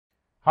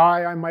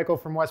Hi, I'm Michael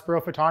from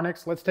Westboro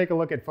Photonics. Let's take a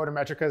look at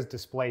Photometrica's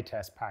display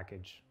test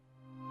package.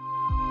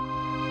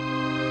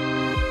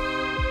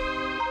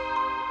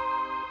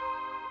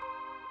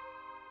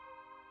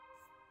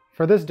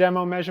 For this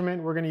demo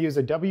measurement, we're going to use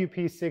a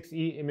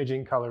WP6E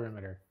imaging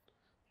colorimeter.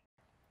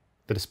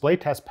 The display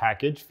test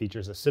package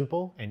features a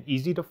simple and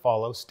easy to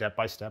follow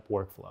step-by-step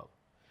workflow.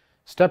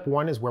 Step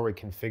 1 is where we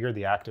configure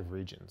the active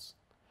regions.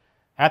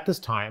 At this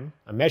time,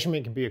 a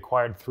measurement can be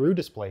acquired through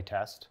display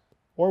test,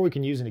 or we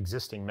can use an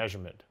existing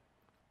measurement.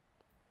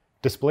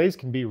 Displays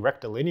can be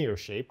rectilinear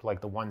shaped like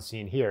the one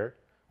seen here,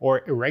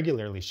 or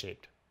irregularly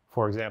shaped,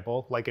 for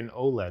example, like an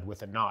OLED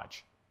with a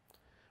notch.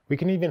 We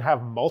can even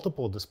have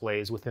multiple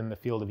displays within the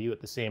field of view at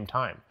the same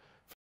time.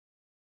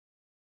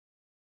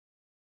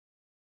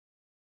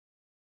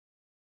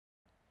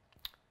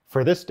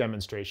 For this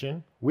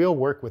demonstration, we'll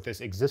work with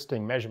this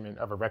existing measurement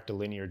of a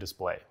rectilinear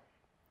display.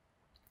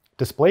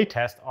 Display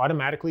test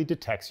automatically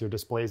detects your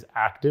display's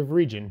active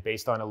region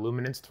based on a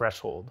luminance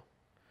threshold.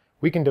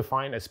 We can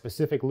define a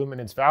specific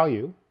luminance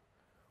value,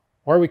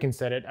 or we can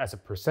set it as a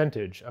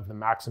percentage of the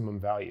maximum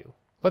value.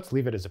 Let's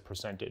leave it as a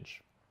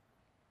percentage.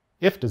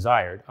 If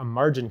desired, a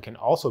margin can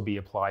also be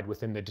applied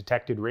within the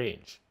detected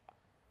range.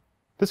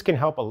 This can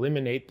help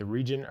eliminate the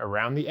region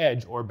around the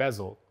edge or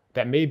bezel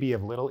that may be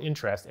of little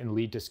interest and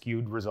lead to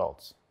skewed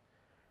results.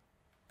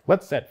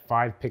 Let's set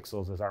 5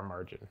 pixels as our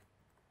margin.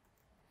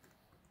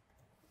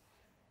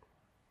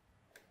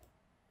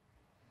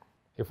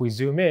 If we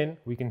zoom in,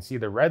 we can see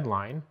the red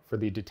line for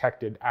the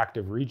detected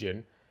active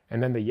region,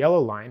 and then the yellow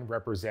line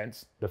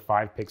represents the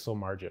 5 pixel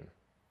margin.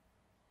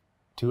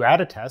 To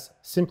add a test,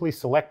 simply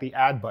select the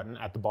Add button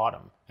at the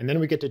bottom, and then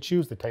we get to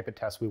choose the type of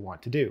test we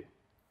want to do.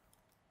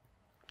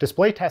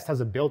 Display test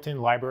has a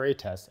built-in library of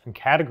tests and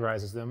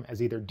categorizes them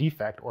as either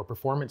defect or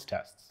performance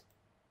tests.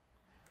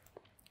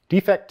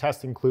 Defect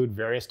tests include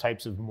various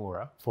types of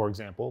mura, for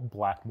example,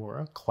 black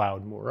mura,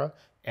 cloud mura,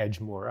 edge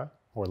mura,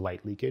 or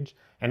light leakage,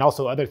 and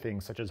also other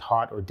things such as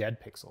hot or dead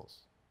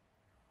pixels.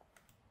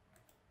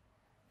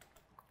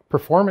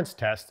 Performance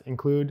tests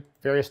include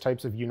various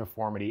types of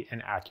uniformity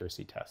and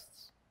accuracy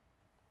tests.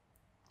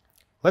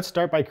 Let's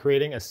start by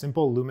creating a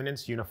simple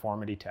luminance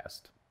uniformity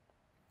test.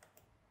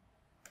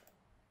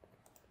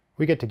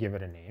 We get to give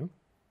it a name,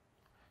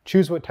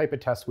 choose what type of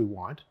test we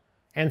want,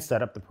 and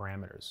set up the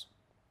parameters.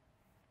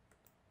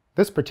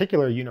 This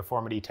particular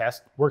uniformity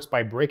test works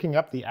by breaking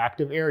up the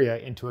active area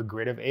into a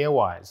grid of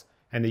AOIs,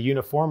 and the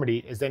uniformity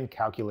is then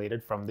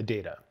calculated from the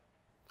data.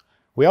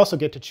 We also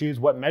get to choose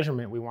what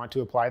measurement we want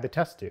to apply the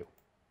test to.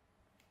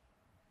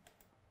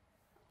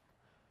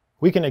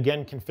 We can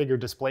again configure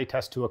display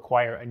test to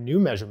acquire a new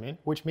measurement,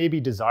 which may be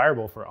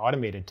desirable for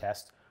automated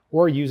tests,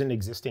 or use an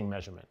existing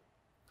measurement.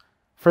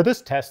 For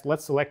this test,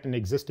 let's select an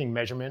existing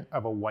measurement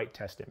of a white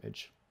test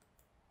image.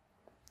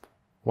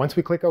 Once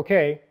we click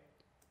OK,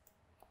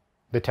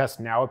 the test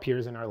now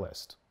appears in our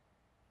list.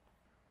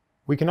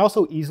 We can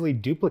also easily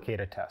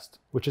duplicate a test,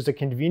 which is a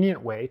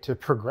convenient way to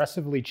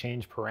progressively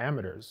change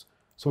parameters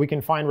so we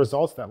can find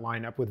results that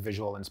line up with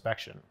visual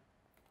inspection.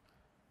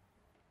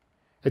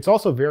 It's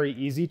also very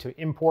easy to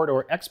import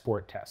or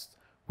export tests,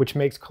 which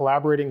makes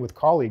collaborating with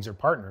colleagues or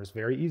partners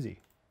very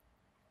easy.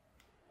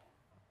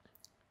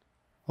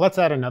 Let's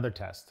add another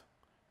test,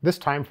 this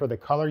time for the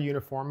color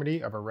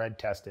uniformity of a red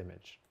test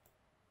image.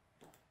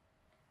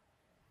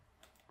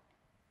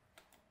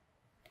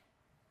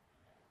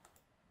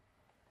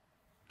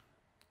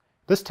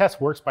 This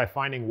test works by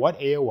finding what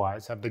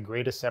AOIs have the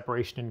greatest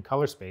separation in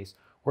color space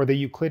or the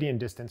Euclidean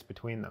distance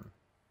between them.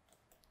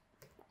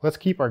 Let's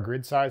keep our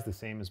grid size the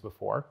same as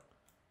before.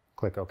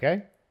 Click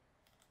OK.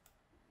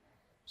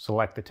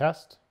 Select the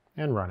test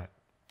and run it.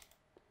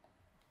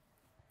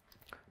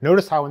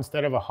 Notice how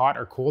instead of a hot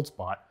or cold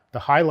spot, the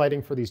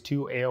highlighting for these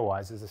two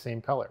AOIs is the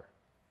same color.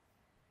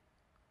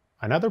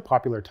 Another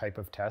popular type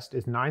of test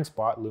is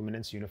 9-spot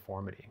luminance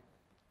uniformity.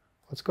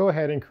 Let's go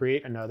ahead and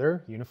create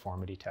another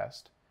uniformity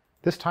test.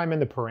 This time in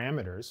the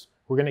parameters,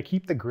 we're going to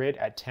keep the grid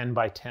at 10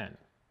 by 10.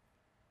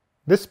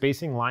 This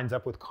spacing lines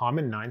up with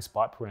common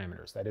 9-spot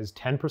parameters, that is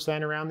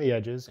 10% around the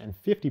edges and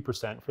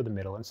 50% for the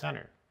middle and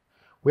center.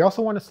 We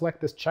also want to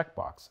select this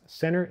checkbox,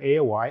 Center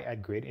AOI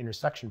at Grid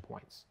Intersection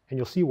Points, and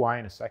you'll see why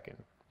in a second.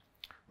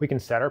 We can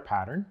set our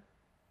pattern.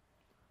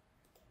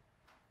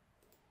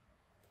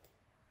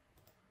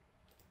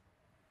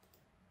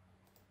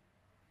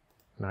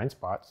 Nine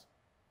spots.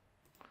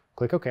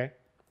 Click OK.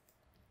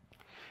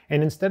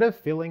 And instead of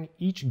filling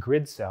each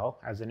grid cell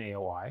as an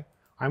AOI,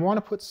 I want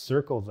to put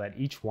circles at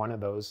each one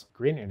of those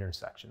grid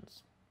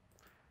intersections.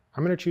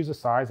 I'm going to choose a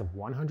size of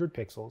 100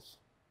 pixels.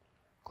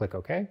 Click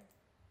OK.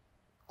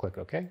 Click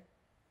OK.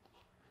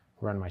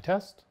 Run my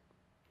test.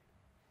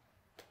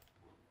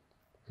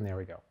 And there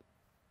we go.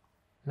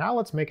 Now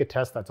let's make a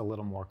test that's a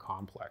little more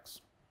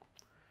complex.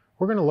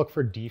 We're going to look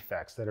for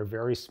defects that are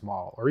very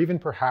small, or even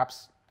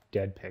perhaps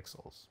dead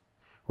pixels.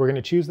 We're going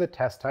to choose the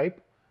test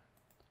type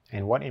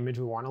and what image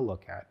we want to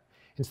look at.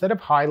 Instead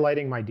of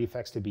highlighting my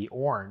defects to be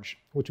orange,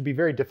 which would be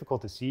very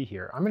difficult to see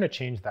here, I'm going to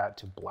change that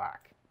to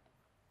black.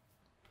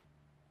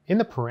 In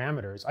the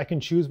parameters, I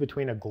can choose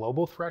between a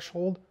global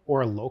threshold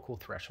or a local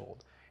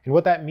threshold. And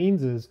what that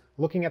means is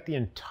looking at the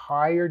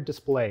entire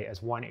display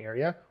as one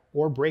area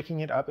or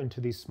breaking it up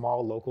into these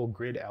small local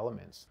grid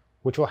elements,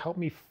 which will help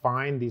me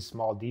find these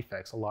small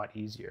defects a lot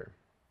easier.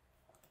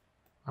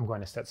 I'm going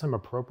to set some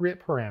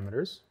appropriate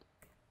parameters.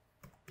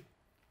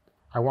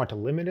 I want to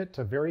limit it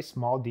to very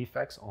small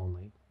defects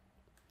only.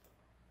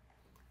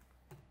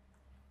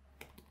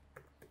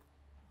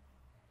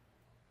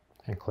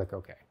 And click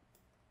OK.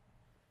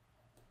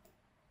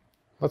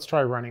 Let's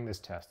try running this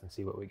test and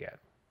see what we get.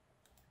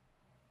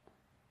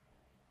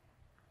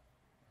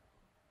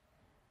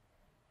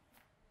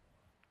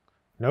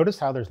 Notice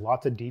how there's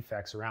lots of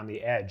defects around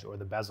the edge or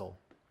the bezel.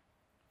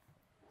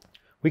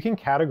 We can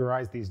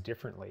categorize these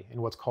differently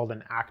in what's called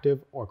an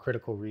active or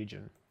critical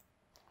region.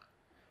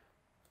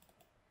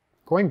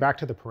 Going back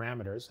to the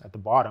parameters at the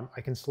bottom,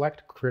 I can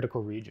select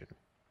critical region.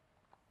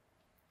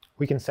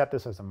 We can set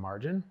this as a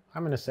margin.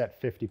 I'm going to set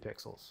 50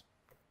 pixels.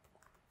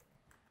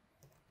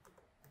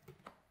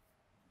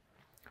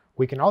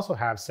 We can also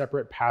have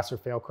separate pass or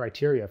fail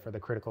criteria for the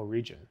critical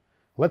region.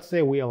 Let's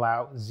say we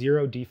allow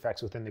 0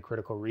 defects within the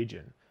critical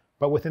region,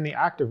 but within the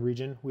active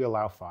region, we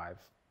allow 5.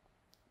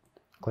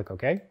 Click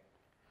OK.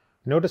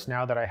 Notice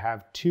now that I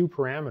have 2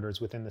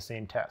 parameters within the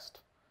same test.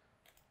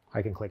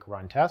 I can click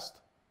Run Test.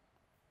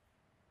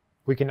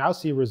 We can now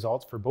see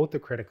results for both the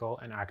critical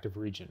and active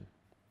region.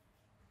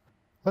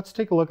 Let's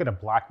take a look at a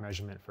black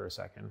measurement for a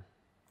second.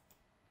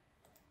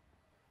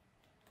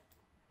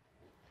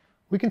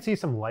 We can see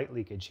some light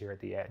leakage here at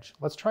the edge.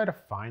 Let's try to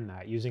find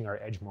that using our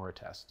edge mura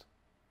test.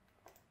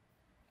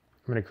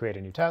 I'm going to create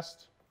a new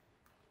test,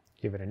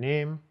 give it a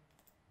name,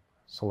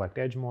 select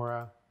edge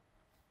mura.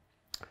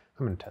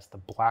 I'm going to test the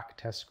black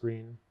test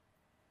screen.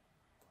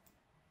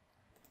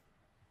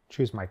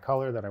 Choose my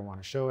color that I want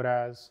to show it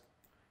as,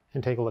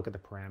 and take a look at the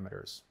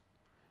parameters.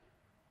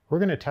 We're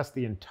going to test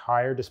the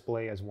entire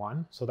display as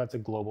 1, so that's a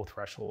global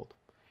threshold.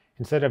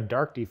 Instead of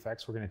dark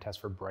defects, we're going to test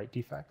for bright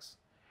defects.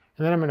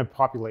 And then I'm going to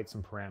populate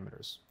some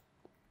parameters.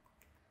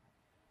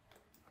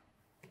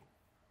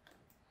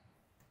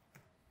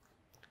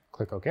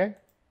 Click OK,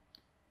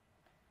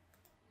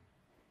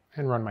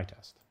 and run my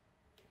test.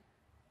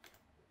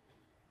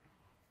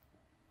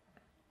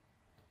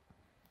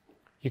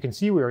 You can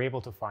see we were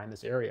able to find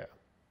this area.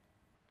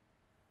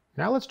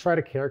 Now let's try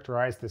to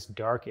characterize this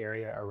dark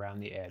area around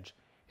the edge.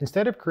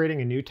 Instead of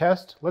creating a new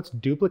test, let's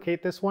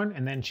duplicate this one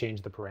and then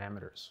change the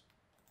parameters.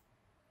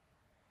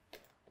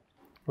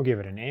 We'll give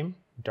it a name,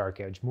 dark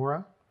edge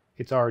mura.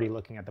 It's already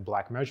looking at the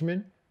black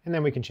measurement, and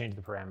then we can change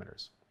the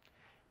parameters.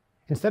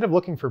 Instead of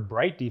looking for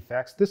bright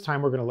defects, this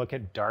time we're going to look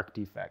at dark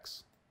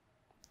defects.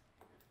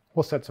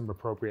 We'll set some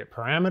appropriate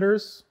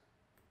parameters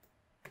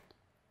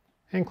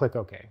and click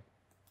OK.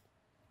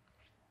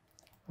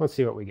 Let's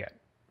see what we get.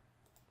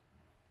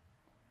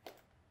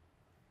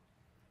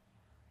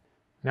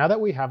 Now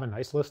that we have a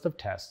nice list of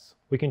tests,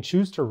 we can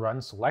choose to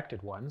run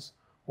selected ones,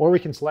 or we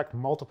can select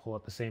multiple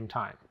at the same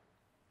time.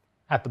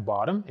 At the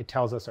bottom, it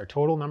tells us our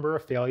total number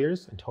of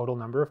failures and total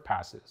number of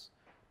passes.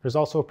 There's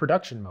also a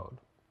production mode,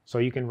 so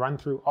you can run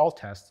through all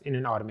tests in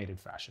an automated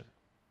fashion.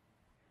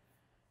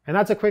 And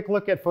that's a quick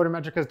look at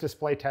Photometrica's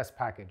display test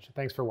package.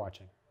 Thanks for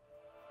watching.